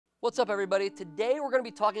What's up, everybody? Today we're going to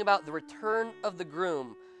be talking about the return of the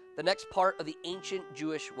groom, the next part of the ancient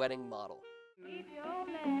Jewish wedding model.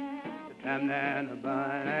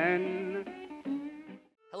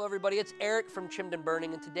 Hello, everybody. It's Eric from Trimmed and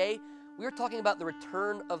Burning, and today we are talking about the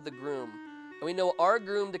return of the groom. And we know our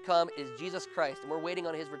groom to come is Jesus Christ, and we're waiting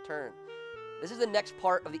on his return. This is the next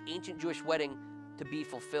part of the ancient Jewish wedding to be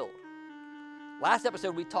fulfilled. Last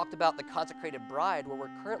episode, we talked about the consecrated bride, where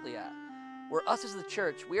we're currently at. Where us as the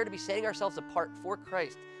church, we are to be setting ourselves apart for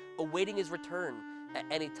Christ, awaiting his return at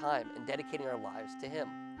any time and dedicating our lives to him.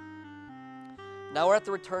 Now we're at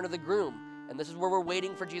the return of the groom, and this is where we're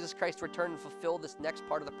waiting for Jesus Christ to return and fulfill this next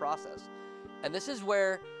part of the process. And this is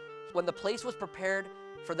where, when the place was prepared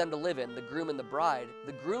for them to live in, the groom and the bride,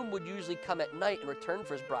 the groom would usually come at night and return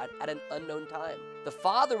for his bride at an unknown time. The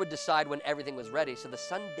father would decide when everything was ready, so the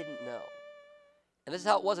son didn't know. And this is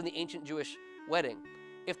how it was in the ancient Jewish wedding.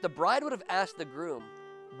 If the bride would have asked the groom,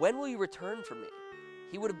 "When will you return for me?"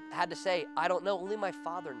 he would have had to say, "I don't know, only my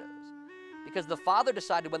father knows." Because the father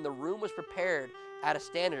decided when the room was prepared at a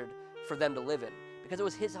standard for them to live in. Because it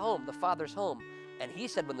was his home, the father's home, and he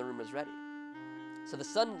said when the room was ready. So the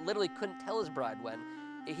son literally couldn't tell his bride when.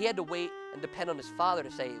 He had to wait and depend on his father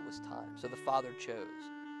to say it was time. So the father chose.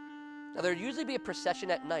 Now there would usually be a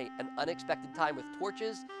procession at night, an unexpected time with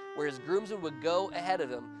torches, where his groomsmen would go ahead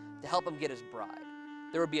of him to help him get his bride.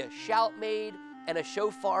 There would be a shout made and a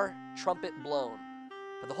shofar trumpet blown.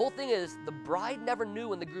 But the whole thing is, the bride never knew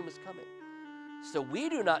when the groom was coming. So we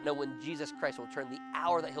do not know when Jesus Christ will return, the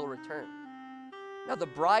hour that he'll return. Now the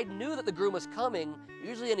bride knew that the groom was coming,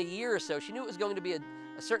 usually in a year or so. She knew it was going to be a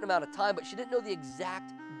certain amount of time, but she didn't know the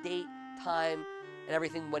exact date, time, and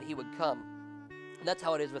everything when he would come. And that's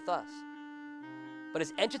how it is with us. But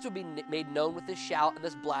his entrance would be made known with this shout and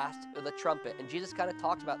this blast of the trumpet. And Jesus kind of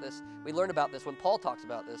talks about this. We learn about this when Paul talks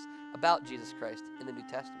about this, about Jesus Christ in the New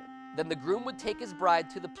Testament. Then the groom would take his bride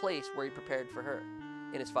to the place where he prepared for her,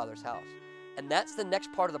 in his father's house. And that's the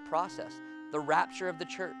next part of the process, the rapture of the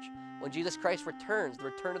church. When Jesus Christ returns, the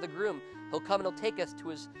return of the groom, he'll come and he'll take us to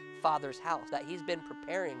his father's house that he's been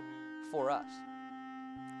preparing for us.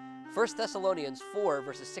 1 Thessalonians 4,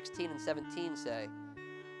 verses 16 and 17 say,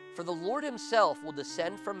 "For the Lord himself will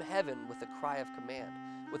descend from heaven with a cry of command,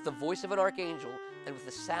 with the voice of an archangel, and with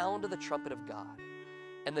the sound of the trumpet of God.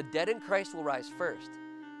 And the dead in Christ will rise first.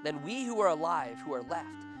 Then we who are alive, who are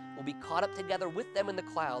left, will be caught up together with them in the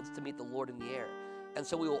clouds to meet the Lord in the air. And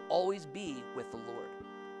so we will always be with the Lord."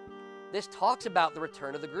 This talks about the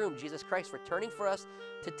return of the groom, Jesus Christ, returning for us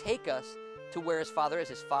to take us to where his father is,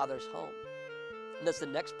 his father's home. And that's the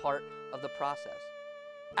next part of the process.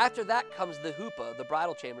 After that comes the huppah, the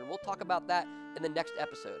bridal chamber, and we'll talk about that in the next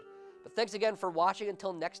episode. But thanks again for watching.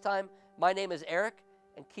 Until next time, my name is Eric,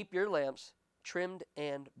 and keep your lamps trimmed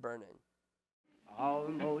and burning.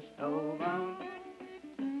 Almost over,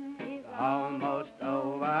 almost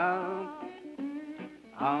over,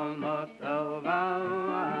 almost